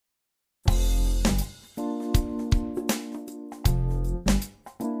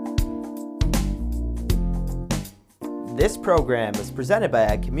This program is presented by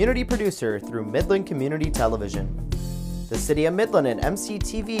a community producer through Midland Community Television. The City of Midland and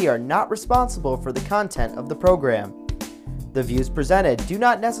MCTV are not responsible for the content of the program. The views presented do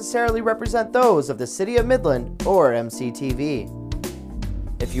not necessarily represent those of the City of Midland or MCTV.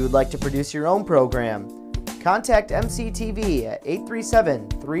 If you would like to produce your own program, contact MCTV at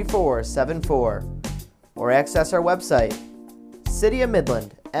 837-3474 or access our website,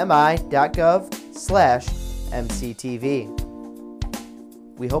 cityofmidland.mi.gov/MCTV.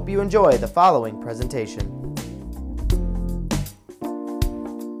 We hope you enjoy the following presentation.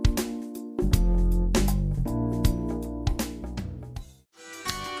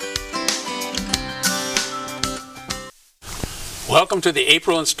 Welcome to the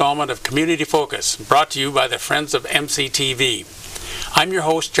April installment of Community Focus, brought to you by the Friends of MCTV. I'm your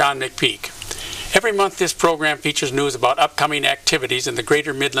host, John McPeak. Every month this program features news about upcoming activities in the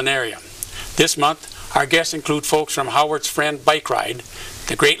greater Midland area. This month, our guests include folks from Howard's Friend Bike Ride,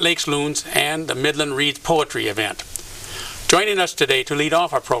 the Great Lakes Loons, and the Midland Reads Poetry event. Joining us today to lead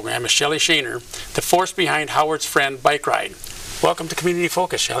off our program is Shelley Shaner, the force behind Howard's Friend Bike Ride. Welcome to Community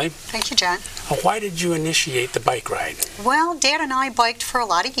Focus, Shelley. Thank you, John. Why did you initiate the bike ride? Well, Dad and I biked for a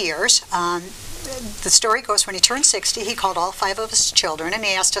lot of years. The story goes, when he turned 60, he called all 5 of his children and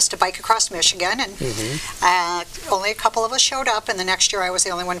he asked us to bike across Michigan, and only a couple of us showed up, and the next year I was the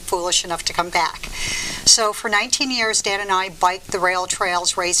only one foolish enough to come back. So for 19 years, Dad and I biked the rail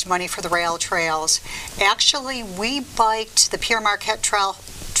trails, raised money for the rail trails. Actually, we biked the Pierre Marquette Trail.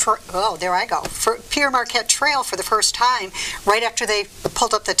 Pierre Marquette Trail for the first time right after they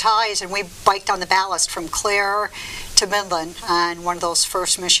pulled up the ties, and we biked on the ballast from Clare to Midland on one of those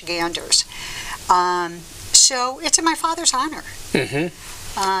first Michiganders. So it's in my father's honor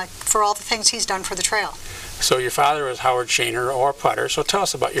for all the things he's done for the trail. So your father was Howard Shaner, or Putter, so tell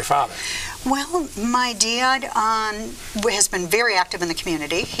us about your father. Well, my dad has been very active in the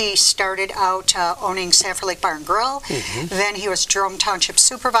community. He started out owning Sanford Lake Bar and Grill. Then he was Jerome Township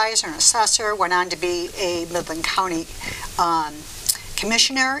Supervisor and Assessor, went on to be a Midland County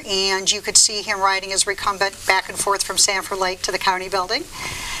Commissioner, and you could see him riding as recumbent back and forth from Sanford Lake to the county building.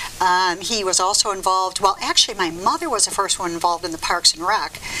 He was also involved, well, actually my mother was the first one involved in the Parks and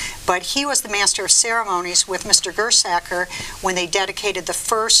Rec, but he was the master of ceremonies with Mr. Gersacker when they dedicated the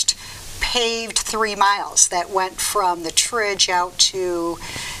first paved 3 miles that went from the Tridge out to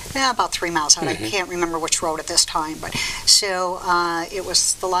about 3 miles out. I can't remember which road at this time, but so it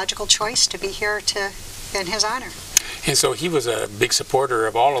was the logical choice to be here in his honor. And so he was a big supporter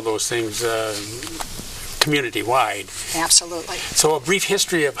of all of those things community-wide. Absolutely. So a brief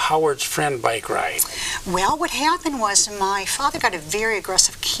history of Howard's Friend Bike Ride. Well, what happened was my father got a very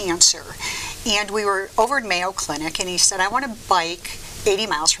aggressive cancer, and we were over in Mayo Clinic, and he said, I want to bike 80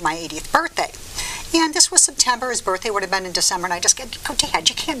 miles for my 80th birthday. And this was September. His birthday would have been in December, and I just said, oh, Dad,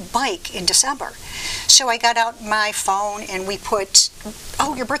 you can't bike in December. So I got out my phone, and we put,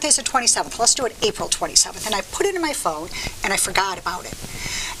 oh, your birthday's the 27th. Let's do it April 27th. And I put it in my phone, and I forgot about it.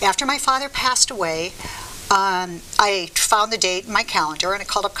 After my father passed away, I found the date in my calendar, and I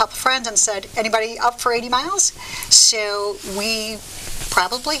called up a couple friends and said, anybody up for 80 miles? So we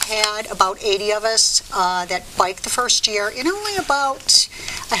probably had about 80 of us that biked the first year, and only about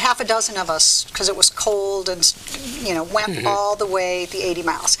a half a dozen of us, because it was cold and went all the way the 80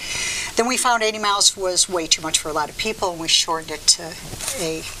 miles. Then we found 80 miles was way too much for a lot of people, and we shortened it to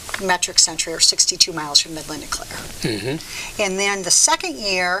a metric century, or 62 miles from Midland to Clare. And then the second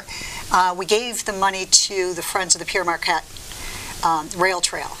year, we gave the money to the Friends of the Pierre Marquette Rail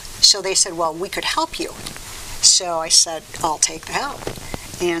Trail. So they said, well, we could help you. So I said, I'll take the help.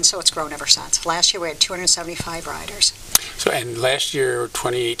 And so it's grown ever since. Last year we had 275 riders. So, and last year,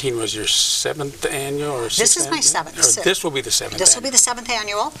 2018, was your 7th annual or 6th? This is my 7th. Or this will be the 7th. This will be the 7th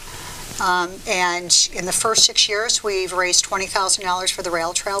annual. And in the first 6 years, we've raised $20,000 for the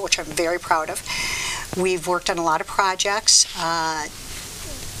rail trail, which I'm very proud of. We've worked on a lot of projects.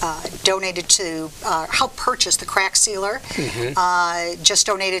 Donated to help purchase the crack sealer. Just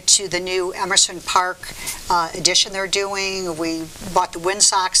donated to the new Emerson Park addition they're doing. We bought the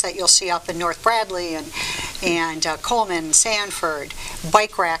windsocks that you'll see up in North Bradley and Coleman and Sanford,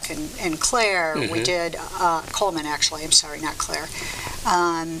 bike rack in Clare. We did Coleman, actually. I'm sorry, not Clare.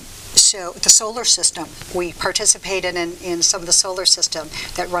 So the solar system, we participated in some of the solar system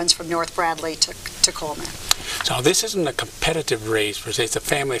that runs from North Bradley to Coleman. So this isn't a competitive race per se, it's a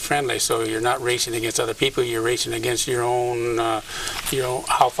family friendly, so you're not racing against other people, you're racing against your own,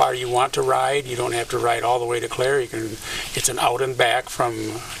 how far you want to ride. You don't have to ride all the way to Clare. It's an out and back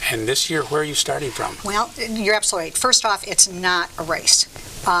from, and this year, where are you starting from? Well, you're absolutely right. First off, it's not a race.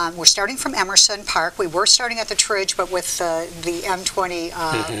 We're starting from Emerson Park. We were starting at the Tridge, but with the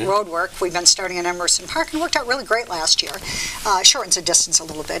M20 road work, we've been starting at Emerson Park, and it worked out really great last year. Shortens the distance a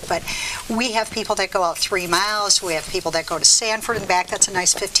little bit, but we have people that go out 3 miles. We have people that go to Sanford and back. That's a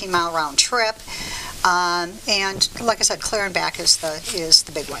nice 15-mile round trip. And like I said, clear and back is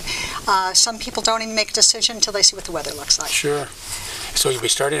the big one. Some people don't even make a decision until they see what the weather looks like. Sure. So you'll be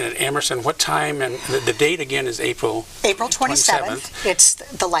starting at Emerson. What time? And the date again is April 27th. It's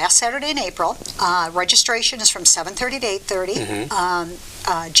the last Saturday in April. Registration is from 7:30 to 8:30.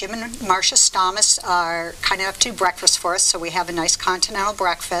 Jim and Marcia Stamas are kind enough to do breakfast for us, so we have a nice continental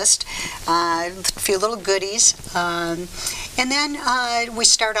breakfast, a few little goodies. And then we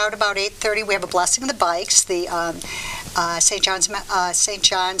start out about 8:30. We have a blessing of the bikes. The St.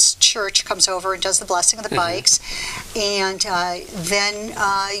 John's Church comes over and does the blessing of the bikes. And then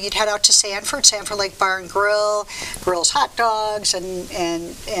you'd head out to Sanford Lake Bar and Grill, grills hot dogs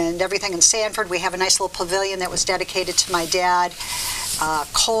and everything in Sanford. We have a nice little pavilion that was dedicated to my dad.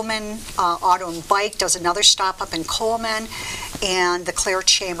 Coleman Auto and Bike does another stop up in Coleman, and the Clare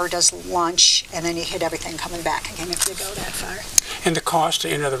Chamber does lunch, and then you hit everything coming back again if you go that far. And the cost to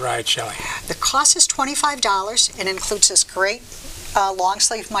enter the ride, Shelley? The cost is $25 and includes this great long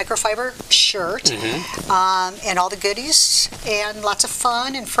sleeve microfiber shirt and all the goodies and lots of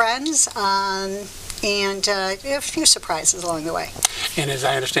fun and friends. And a few surprises along the way. And as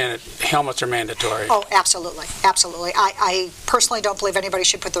I understand it, helmets are mandatory. Oh, absolutely, absolutely. I personally don't believe anybody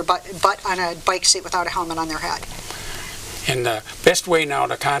should put their butt on a bike seat without a helmet on their head. And the best way now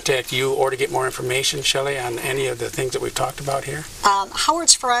to contact you or to get more information, Shelley, on any of the things that we've talked about here?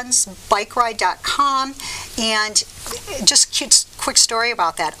 Howard's Friends, bikeride.com, and just quick story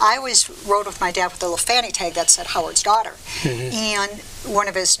about that. I always rode with my dad with a little fanny tag that said Howard's daughter, and one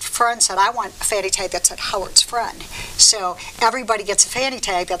of his friends said, I want a fanny tag that said Howard's friend. So everybody gets a fanny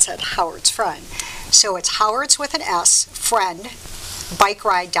tag that said Howard's friend. So it's Howard's with an S, friend,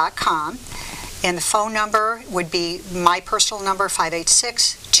 bikeride.com. And the phone number would be my personal number,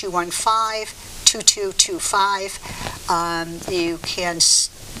 586-215-2225. You can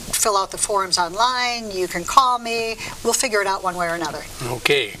fill out the forms online. You can call me. We'll figure it out one way or another.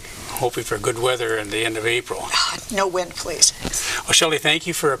 Okay. Hoping for good weather at the end of April. No wind, please. Well, Shelley, thank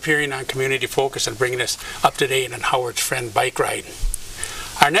you for appearing on Community Focus and bringing us up to date on Howard's Friend Bike Ride.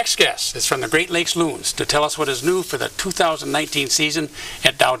 Our next guest is from the Great Lakes Loons to tell us what is new for the 2019 season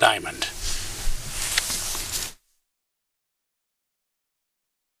at Dow Diamond.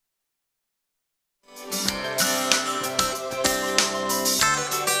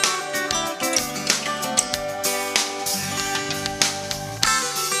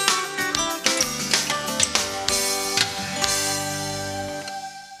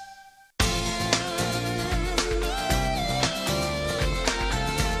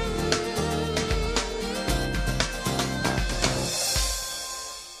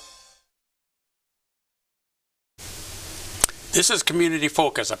 This is Community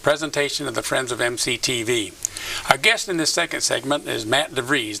Focus, a presentation of the Friends of MCTV. Our guest in this second segment is Matt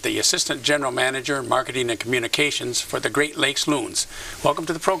DeVries, the Assistant General Manager, Marketing and Communications for the Great Lakes Loons. Welcome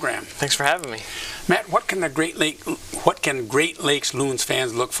to the program. Thanks for having me. Matt, what can Great Lakes Loons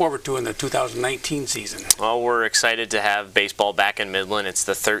fans look forward to in the 2019 season? Well, we're excited to have baseball back in Midland. It's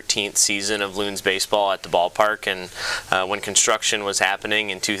the 13th season of Loons baseball at the ballpark, and when construction was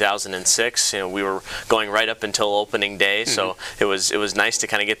happening in 2006, we were going right up until opening day, so it was nice to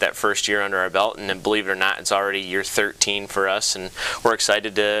kind of get that first year under our belt, and then, believe it or not, it's already year 13 for us, and we're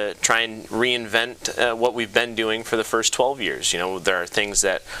excited to try and reinvent what we've been doing for the first 12 years. There are things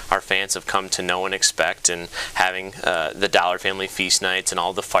that our fans have come to know and expect, and having the Dollar Family Feast Nights and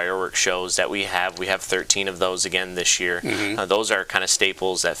all the fireworks shows that we have 13 of those again this year. Those are kind of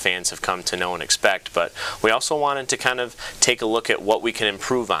staples that fans have come to know and expect, but we also wanted to kind of take a look at what we can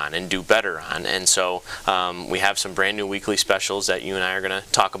improve on and do better on, and so we have some brand new weekly specials that you and I are going to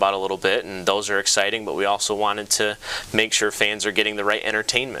talk about a little bit, and those are exciting, but we also wanted to make sure fans are getting the right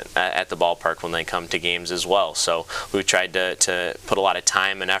entertainment at the ballpark when they come to games as well. So we tried to put a lot of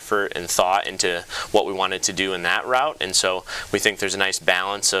time and effort and thought into what we wanted to do in that route, and so we think there's a nice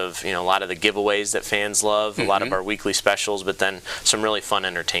balance of a lot of the giveaways that fans love, a lot of our weekly specials, but then some really fun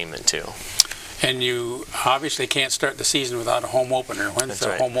entertainment too. And you obviously can't start the season without a home opener. When's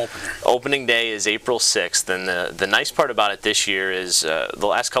the home opener? Opening day is April 6th, and the nice part about it this year is the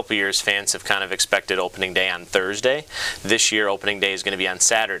last couple years fans have kind of expected opening day on Thursday. This year opening day is going to be on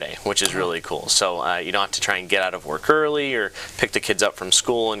Saturday, which is really cool. So you don't have to try and get out of work early or pick the kids up from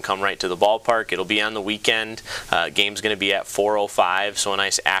school and come right to the ballpark. It'll be on the weekend. Game's going to be at 4:05, so a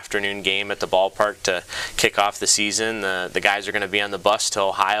nice afternoon game at the ballpark to kick off the season. The guys are going to be on the bus to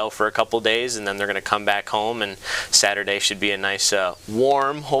Ohio for a couple days, and then they're going to come back home, and Saturday should be a nice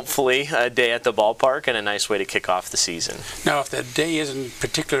warm, hopefully, day at the ballpark and a nice way to kick off the season. Now, if the day isn't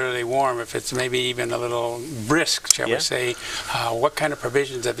particularly warm, if it's maybe even a little brisk, shall we say, what kind of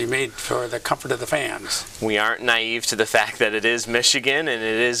provisions have you made for the comfort of the fans? We aren't naive to the fact that it is Michigan and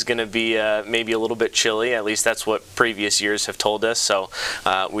it is going to be maybe a little bit chilly. At least that's what previous years have told us. So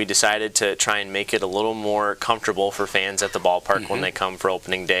we decided to try and make it a little more comfortable for fans at the ballpark when they come for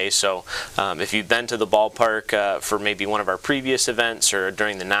opening day. So if you've been to the ballpark for maybe one of our previous events or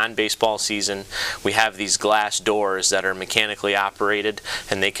during the non-baseball season, we have these glass doors that are mechanically operated,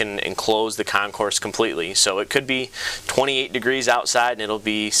 and they can enclose the concourse completely. So it could be 28 degrees outside and it'll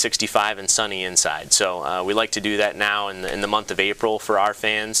be 65 and sunny inside. So we like to do that now in the month of April for our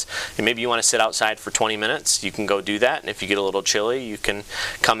fans. And maybe you want to sit outside for 20 minutes, you can go do that. And if you get a little chilly, you can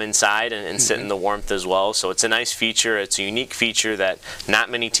come inside and sit in the warmth as well. So it's a nice feature. It's a unique feature that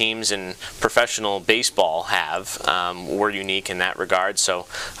not many teams in professional baseball have. We're unique in that regard. So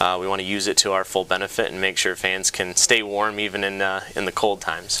we want to use it to our full benefit and make sure fans can stay warm even in the cold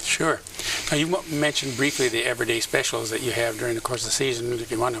times. Sure. Now, you mentioned briefly the everyday specials that you have during the course of the season. If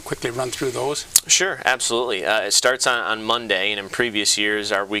you want to quickly run through those. Sure, absolutely. It starts on Monday, and in previous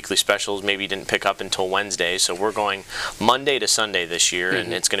years our weekly specials maybe didn't pick up until Wednesday, so we're going Monday to Sunday this year,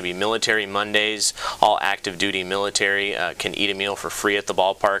 and it's going to be Military Mondays. All active duty military can eat a meal for free at the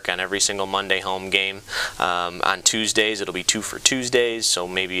ballpark on every single Monday home game. On Tuesdays it'll be 2 for Tuesdays, so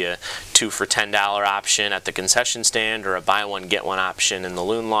maybe a 2 for $10 option at the concession stand or a buy one get one option in the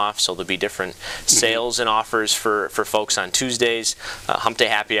loon loft. So there'll be different sales and offers for folks on Tuesdays. Hump Day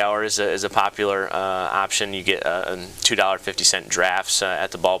Happy Hour is a popular option. You get $2.50 drafts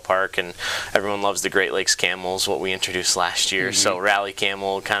at the ballpark, and everyone loves the Great Lakes Camels, what we introduced last year. So Rally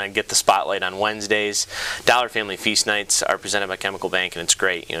Camel kind of get the spotlight on Wednesdays. Dollar Family Feast Nights are presented by Chemical Bank, and it's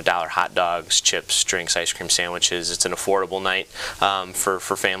great. You know, dollar hot dogs, chips, drinks, ice cream sandwiches. It's an affordable night for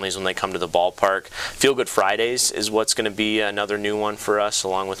families when they come to the ballpark. Feel Good Fridays is what's going to be another new one for us,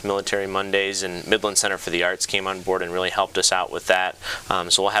 along with Military Mondays, and Midland Center for the Arts came on board and really helped us out with that.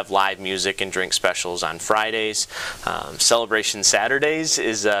 So we'll have live music and drink specials on Fridays. Celebration Saturdays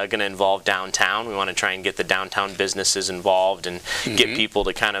is going to involve downtown. We want to try and get the downtown businesses involved and get people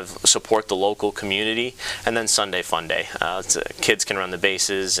to kind of support the local community. And then Sunday Fun Day. Kids can run the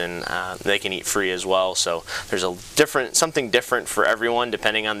bases, and they can eat free as well. So there's something different for everyone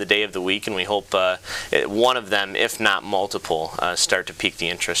depending on the day of the week, and we hope one of them, if not multiple, start to pique the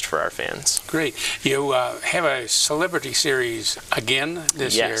interest for our fans. Great. You have a celebrity series again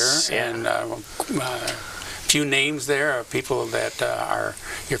this year, and few names there of people that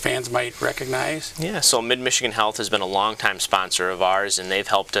your fans might recognize? Yeah, so Mid-Michigan Health has been a longtime sponsor of ours, and they've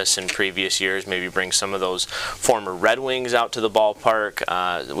helped us in previous years maybe bring some of those former Red Wings out to the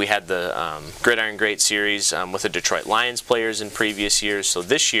ballpark. We had the Gridiron Great Series with the Detroit Lions players in previous years, so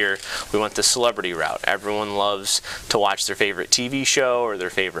this year we went the celebrity route. Everyone loves to watch their favorite TV show or their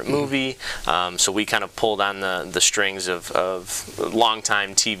favorite movie, so we kind of pulled on the strings of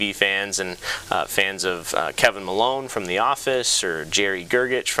longtime TV fans and fans of Kevin Malone from The Office, or Jerry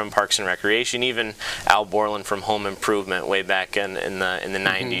Gergich from Parks and Recreation, even Al Borland from Home Improvement way back in the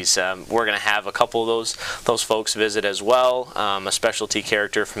 90s. We're going to have a couple of those folks visit as well. A specialty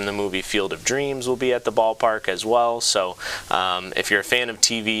character from the movie Field of Dreams will be at the ballpark as well. So if you're a fan of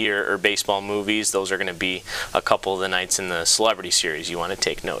TV or baseball movies, those are going to be a couple of the nights in the celebrity series you want to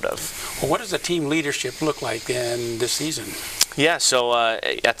take note of. Well, what does the team leadership look like in this season? Yeah, so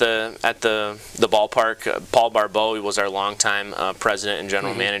at the ballpark, Paul Barbeau was our longtime president and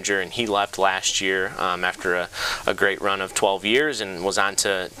general manager, and he left last year after a great run of 12 years, and was on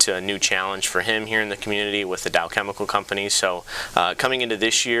to a new challenge for him here in the community with the Dow Chemical Company. So coming into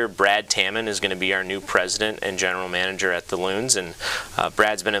this year, Brad Tamman is going to be our new president and general manager at the Loons, and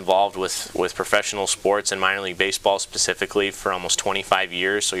Brad's been involved with professional sports and minor league baseball specifically for almost 25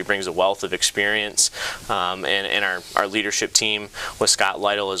 years, so he brings a wealth of experience, and our leadership team team with Scott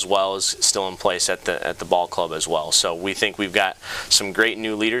Lytle as well is still in place at the ball club as well. So we think we've got some great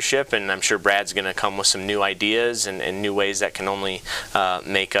new leadership, and I'm sure Brad's going to come with some new ideas and new ways that can only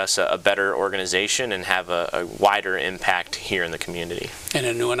make us a better organization and have a wider impact here in the community. And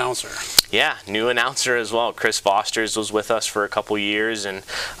a new announcer. Yeah, new announcer as well. Chris Fosters was with us for a couple years, and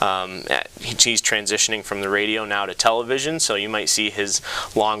he's transitioning from the radio now to television, so you might see his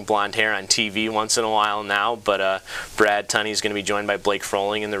long blonde hair on TV once in a while now. But Brad Tunney's going to be joined by Blake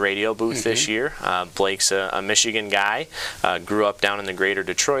Froling in the radio booth this year. Blake's a Michigan guy, grew up down in the greater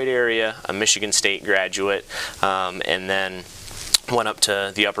Detroit area, a Michigan State graduate, and then went up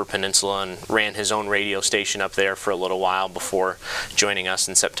to the Upper Peninsula and ran his own radio station up there for a little while before joining us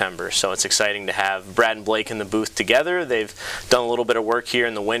in September. So it's exciting to have Brad and Blake in the booth together. They've done a little bit of work here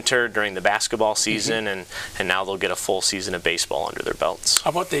in the winter during the basketball season, and now they'll get a full season of baseball under their belts. How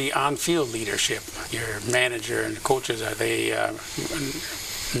about the on-field leadership? Your manager and coaches, are they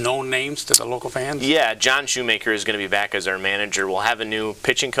known names to the local fans? Yeah, John Shoemaker is going to be back as our manager. We'll have a new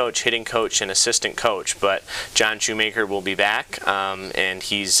pitching coach, hitting coach, and assistant coach, but John Shoemaker will be back, and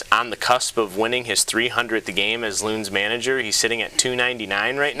he's on the cusp of winning his 300th game as Loon's manager. He's sitting at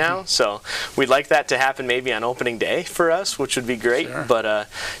 299 right now, so we'd like that to happen maybe on opening day for us, which would be great. Sure. But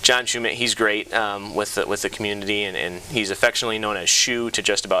John Shoemaker, he's great with the community, and he's affectionately known as Shoe to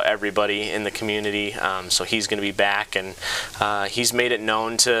just about everybody in the community, so he's going to be back, and he's made it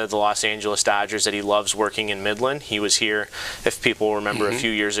known to the Los Angeles Dodgers that he loves working in Midland. He was here, if people remember, a few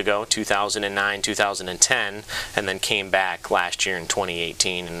years ago, 2009, 2010, and then came back last year in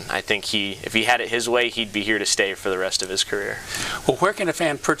 2018. And I think if he had it his way, he'd be here to stay for the rest of his career. Well, where can a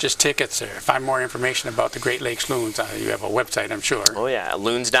fan purchase tickets or find more information about the Great Lakes Loons? You have a website, I'm sure. Oh yeah,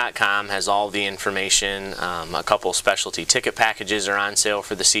 loons.com has all the information. A couple specialty ticket packages are on sale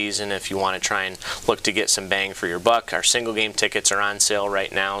for the season if you want to try and look to get some bang for your buck. Our single game tickets are on sale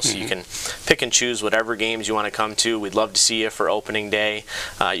right now, so you can pick and choose whatever games you want to come to. We'd love to see you for opening day.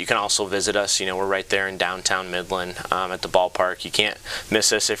 You can also visit us. We're right there in downtown Midland at the ballpark. You can't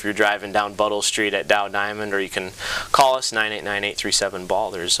miss us if you're driving down Buttle Street at Dow Diamond, or you can call us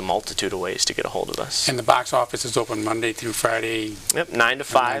 989-837-BALL. There's a multitude of ways to get a hold of us. And the box office is open Monday through Friday? Yep, 9 to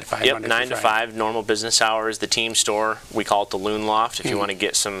 5. Yep, 9 to 5, normal business hours. The team store, we call it the Loon Loft. If you want to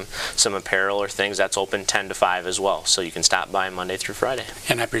get some apparel or things, that's open 10 to 5 as well. So you can stop by Monday through Friday.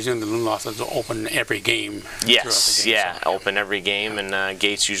 And I presume the Loon Loft is open every game? Yes, game, yeah, so. Open every game, and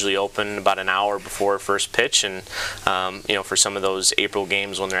gates usually open about an hour before first pitch, and for some of those April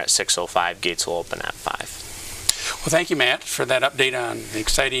games when they're at 6:05, gates will open at 5. Well, thank you, Matt, for that update on the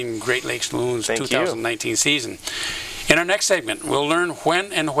exciting Great Lakes Loons 2019 season. In our next segment, we'll learn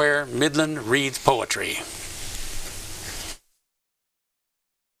when and where Midland reads poetry.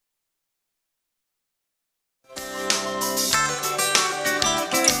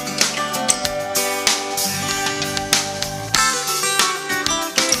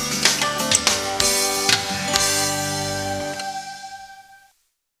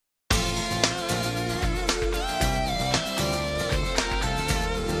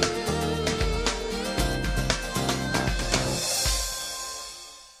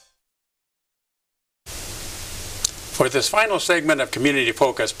 For this final segment of Community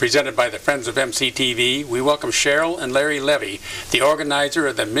Focus presented by the Friends of MCTV, we welcome Cheryl and Larry Levy, the organizer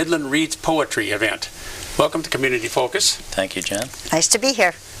of the Midland Reads Poetry event. Welcome to Community Focus. Thank you, John. Nice to be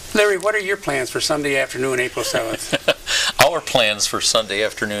here. Larry, what are your plans for Sunday afternoon, April 7th? Our plans for Sunday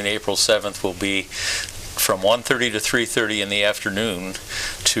afternoon, April 7th, will be from 1:30 to 3:30 in the afternoon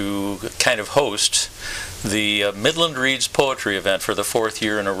to kind of host the Midland Reads Poetry event for the 4th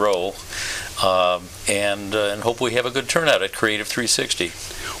year in a row, and hope we have a good turnout at Creative 360.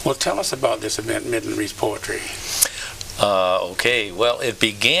 Well, tell us about this event, Midland Reads Poetry. Okay, well, it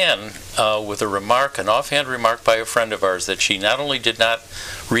began with an offhand remark by a friend of ours that she not only did not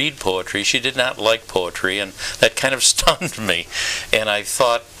read poetry, she did not like poetry, and that kind of stunned me. And I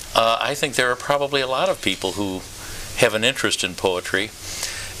thought, I think there are probably a lot of people who have an interest in poetry.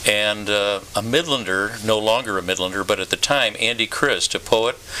 And a Midlander, no longer a Midlander, but at the time, Andy Christ, a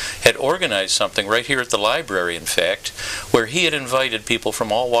poet, had organized something right here at the library, in fact, where he had invited people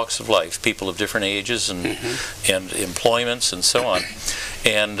from all walks of life, people of different ages and employments and so on,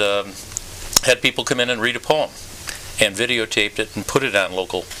 and had people come in and read a poem and videotaped it and put it on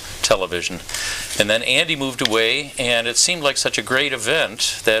local television. And then Andy moved away, and it seemed like such a great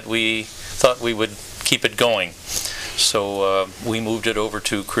event that we thought we would keep it going. So we moved it over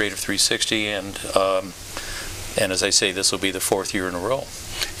to Creative 360, and as I say, this will be the 4th year in a row.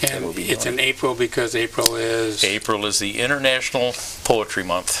 And it's in April because April is the International Poetry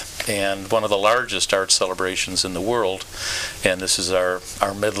Month, and one of the largest art celebrations in the world, and this is our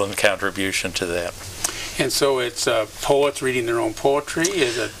Midland contribution to that. And so it's poets reading their own poetry?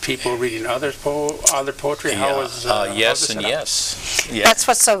 Is it people reading other poetry? How is yes and yes. Yeah. That's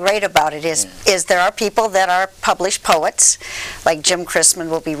what's so great about it is there are people that are published poets, like Jim Chrisman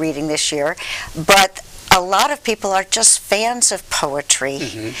will be reading this year, but a lot of people are just fans of poetry.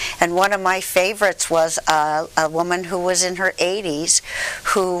 Mm-hmm. And one of my favorites was a woman who was in her 80s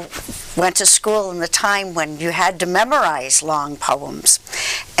who went to school in the time when you had to memorize long poems.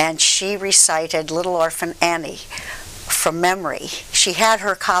 And she recited Little Orphan Annie from memory. She had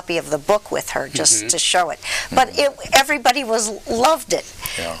her copy of the book with her just to show it. But everybody loved it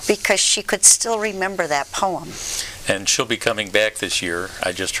because she could still remember that poem. And she'll be coming back this year.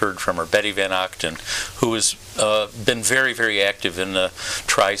 I just heard from her, Betty Van Ochten, who has been very, very active in the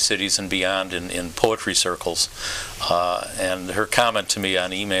Tri-Cities and beyond in poetry circles. And her comment to me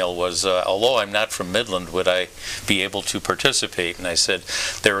on email was, although I'm not from Midland, would I be able to participate? And I said,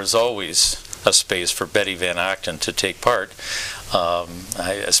 there is always a space for Betty Van Ochten to take part,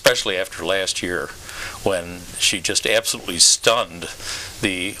 especially after last year, when she just absolutely stunned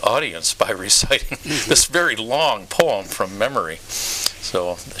the audience by reciting this very long poem from memory.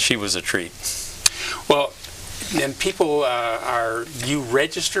 So she was a treat. Well, then people you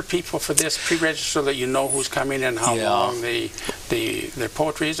register people for this, pre-register, so that you know who's coming and how long their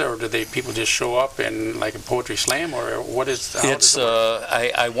poetry is, or do people just show up in like a poetry slam, or what is?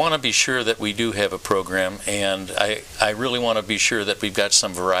 I want to be sure that we do have a program, and I really want to be sure that we've got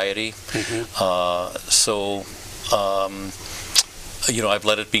some variety. I've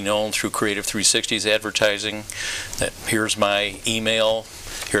let it be known through Creative 360's advertising that here's my email,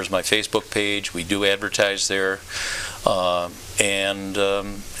 here's my Facebook page. We do advertise there, and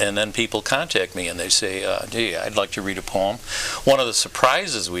then people contact me and they say, "Gee, I'd like to read a poem." One of the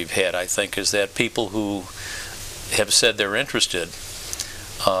surprises we've had, I think, is that people who have said they're interested,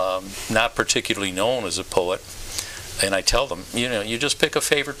 not particularly known as a poet, and I tell them, you just pick a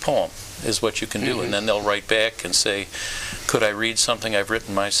favorite poem is what you can do, and then they'll write back and say, "Could I read something I've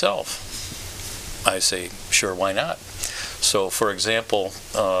written myself?" I say, "Sure, why not?" So, for example,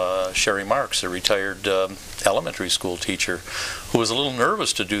 Sherry Marks, a retired elementary school teacher, who was a little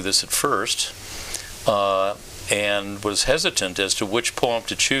nervous to do this at first and was hesitant as to which poem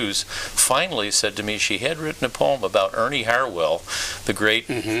to choose, finally said to me she had written a poem about Ernie Harwell, the great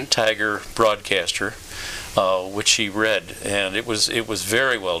Tiger broadcaster, which she read, and it was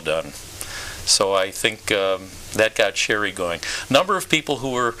very well done. So I think that got Sherry going. A number of people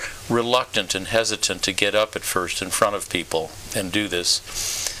who were reluctant and hesitant to get up at first in front of people and do this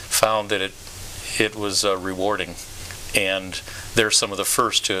found that it was rewarding, and they're some of the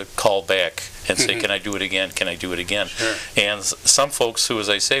first to call back and say, "Can I do it again? Can I do it again?" Sure. And some folks who, as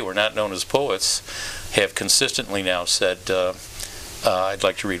I say, were not known as poets, have consistently now said, I'd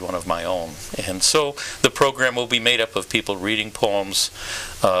like to read one of my own. And so the program will be made up of people reading poems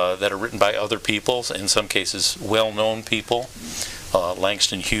that are written by other people, in some cases well-known people.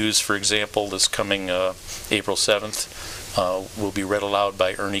 Langston Hughes, for example, this coming April 7th, will be read aloud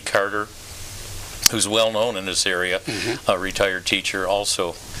by Ernie Carter, who's well-known in this area, a retired teacher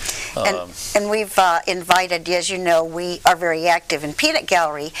also. And we've invited, as you know, we are very active in Peanut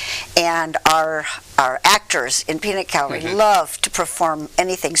Gallery, and our actors in Peanut Gallery love to perform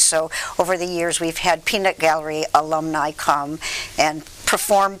anything. So over the years we've had Peanut Gallery alumni come and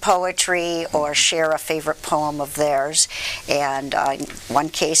perform poetry or share a favorite poem of theirs, and in one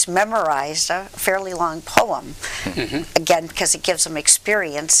case memorized a fairly long poem, again because it gives them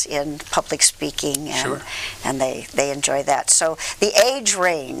experience in public speaking, and they enjoy that. So the age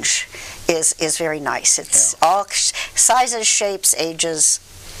range is very nice. It's all sizes, shapes, ages,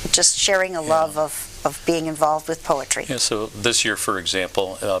 just sharing a love of being involved with poetry. Yeah, so this year, for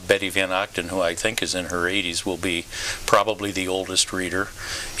example, Betty Van Ochten, who I think is in her 80s, will be probably the oldest reader,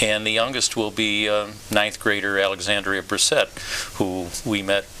 and the youngest will be 9th grader Alexandria Brissett, who we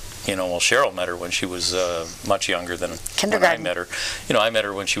met. Cheryl met her when she was much younger than when I met her. I met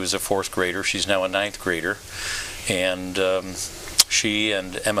her when she was a 4th grader. She's now a 9th grader, and she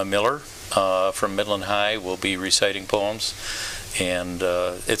and Emma Miller from Midland High will be reciting poems, and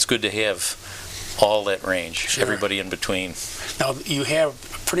it's good to have all that range, everybody in between. Now, you have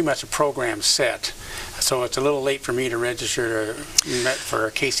pretty much a program set, so it's a little late for me to register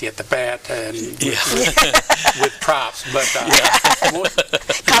for Casey at the Bat and with props, but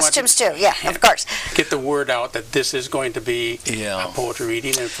Costumes too, yeah, of course. Get the word out that this is going to be Yeah. a poetry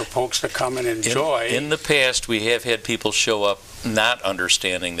reading, and for folks to come and enjoy. In the past, we have had people show up not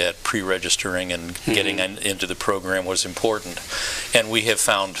understanding that pre-registering and getting into the program was important, and we have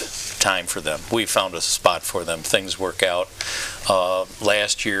found time for them. We found a spot for them. Things work out.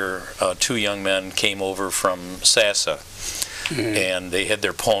 Last year, 2 young men came over from Sassa, and they had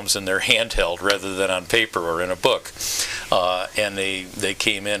their poems in their handheld rather than on paper or in a book. And they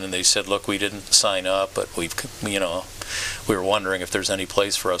came in and they said, "Look, we didn't sign up, but we were wondering if there's any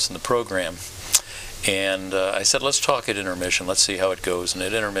place for us in the program." And I said, "Let's talk at intermission. Let's see how it goes." And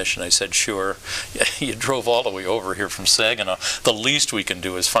at intermission, I said, "Sure. You drove all the way over here from Saginaw. The least we can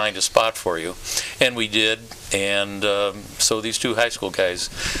do is find a spot for you." And we did. And so these 2 high school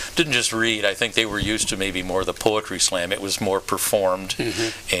guys didn't just read. I think they were used to maybe more the poetry slam. It was more performed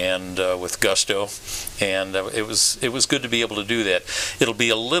and with gusto. And it was good to be able to do that. It'll be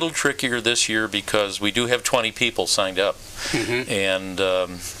a little trickier this year because we do have 20 people signed up. And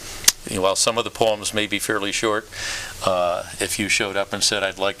while some of the poems may be fairly short, if you showed up and said,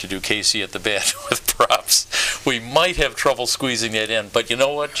 "I'd like to do Casey at the Bat with props," we might have trouble squeezing that in. But you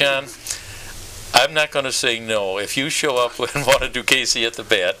know what, John? I'm not going to say no. If you show up and want to do Casey at the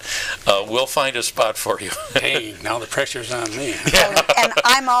Bat, we'll find a spot for you. Hey, now the pressure's on me. And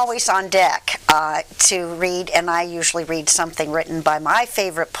I'm always on deck to read, and I usually read something written by my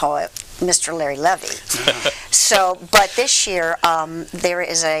favorite poet, Mr. Larry Levy. So, but this year, there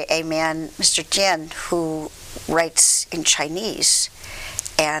is a man, Mr. Jin, who writes in Chinese,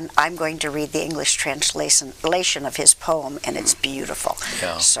 and I'm going to read the English translation of his poem, and it's beautiful.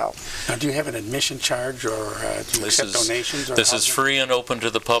 Yeah. So, Now, do you have an admission charge, or do you accept donations? Or This is free and open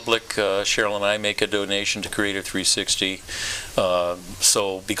to the public. Cheryl and I make a donation to Creative 360,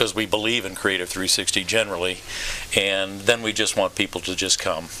 because we believe in Creative 360 generally, and then we just want people to just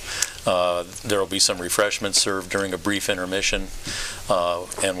come. There will be some refreshments served during a brief intermission,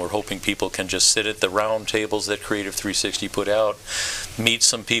 and we're hoping people can just sit at the round tables that Creative 360 put out, meet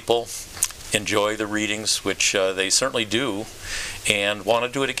some people, enjoy the readings, which they certainly do, and want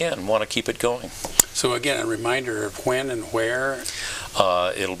to do it again, want to keep it going. So again, a reminder of when and where.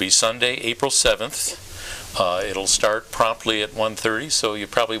 It'll be Sunday, April 7th. It'll start promptly at 1:30, so you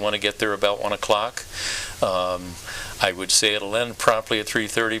probably want to get there about 1 o'clock. I would say it'll end promptly at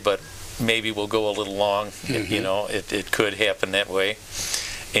 3:30, but maybe we'll go a little long. It could happen that way.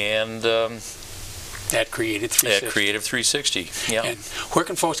 And At Creative 360. at Creative 360, yeah. And where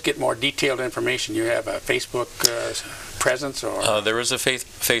can folks get more detailed information? You have a Facebook presence, or? There is a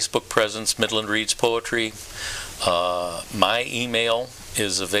Facebook presence, Midland Reads Poetry. My email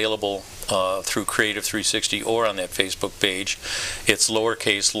is available through Creative 360 or on that Facebook page. It's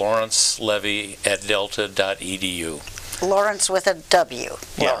lowercase lawrencelevy@delta.edu. Lawrence with a W.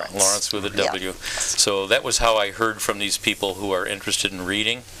 Yeah, Lawrence with a W. Yeah. So that was how I heard from these people who are interested in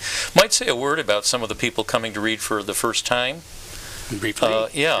reading. Might say a word about some of the people coming to read for the first time. Briefly?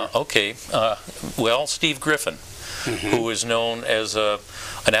 Yeah, okay. Well, Steve Griffin, who is known as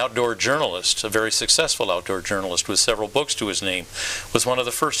an outdoor journalist, a very successful outdoor journalist with several books to his name, was one of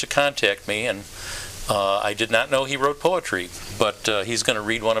the first to contact me, and I did not know he wrote poetry, but he's going to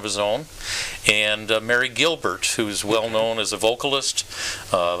read one of his own. And Mary Gilbert, who's well known as a vocalist,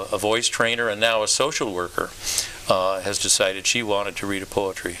 a voice trainer, and now a social worker, has decided she wanted to read a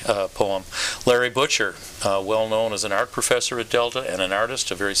poem. Larry Butcher, well known as an art professor at Delta and an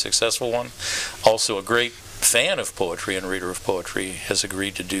artist, a very successful one, also a great fan of poetry and reader of poetry, has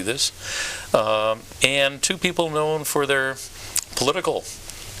agreed to do this. And 2 people known for their political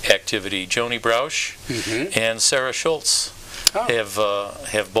activity, Joni Brausch and Sarah Schultz, have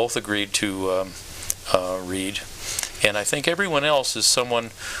both agreed to read. And I think everyone else is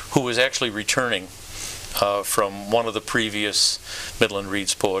someone who is actually returning from one of the previous Midland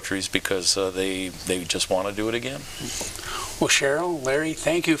Reads Poetries because they just want to do it again. Well, Cheryl, Larry,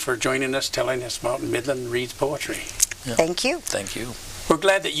 thank you for joining us, telling us about Midland Reads Poetry. Yeah. Thank you. Thank you. We're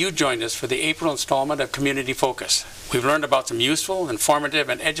glad that you joined us for the April installment of Community Focus. We've learned about some useful, informative,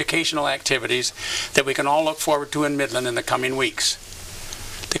 and educational activities that we can all look forward to in Midland in the coming weeks.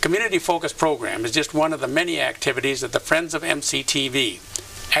 The Community Focus program is just one of the many activities of the Friends of MCTV,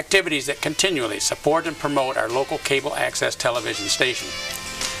 activities that continually support and promote our local cable access television station.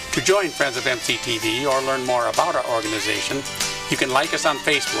 To join Friends of MCTV or learn more about our organization, you can like us on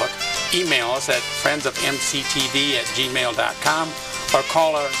Facebook, email us at friendsofmctv@gmail.com, or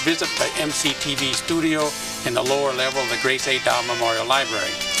call or visit the MCTV studio in the lower level of the Grace A. Dow Memorial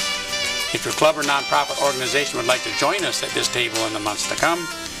Library. If your club or nonprofit organization would like to join us at this table in the months to come,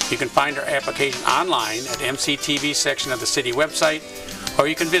 you can find our application online at MCTV section of the city website, or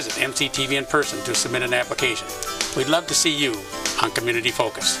you can visit MCTV in person to submit an application. We'd love to see you on Community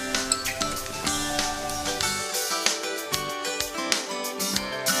Focus.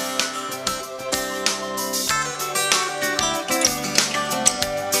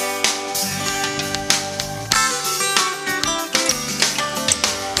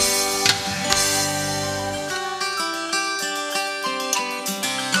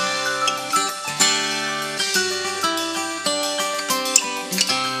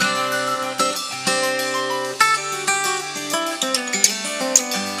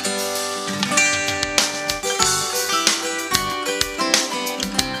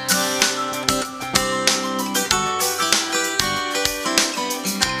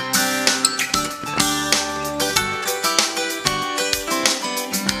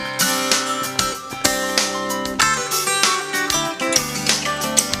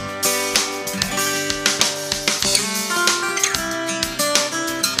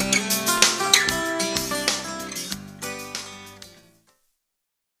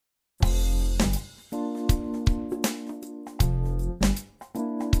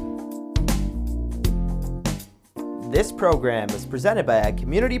 This program is presented by a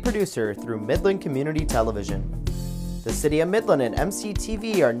community producer through Midland Community Television. The City of Midland and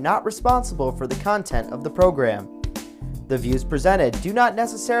MCTV are not responsible for the content of the program. The views presented do not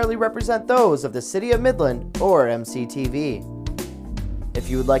necessarily represent those of the City of Midland or MCTV. If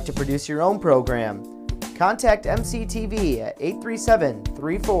you would like to produce your own program, contact MCTV at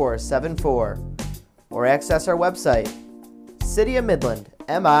 837-3474 or access our website,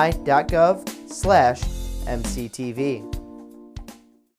 cityofmidlandmi.gov/MCTV.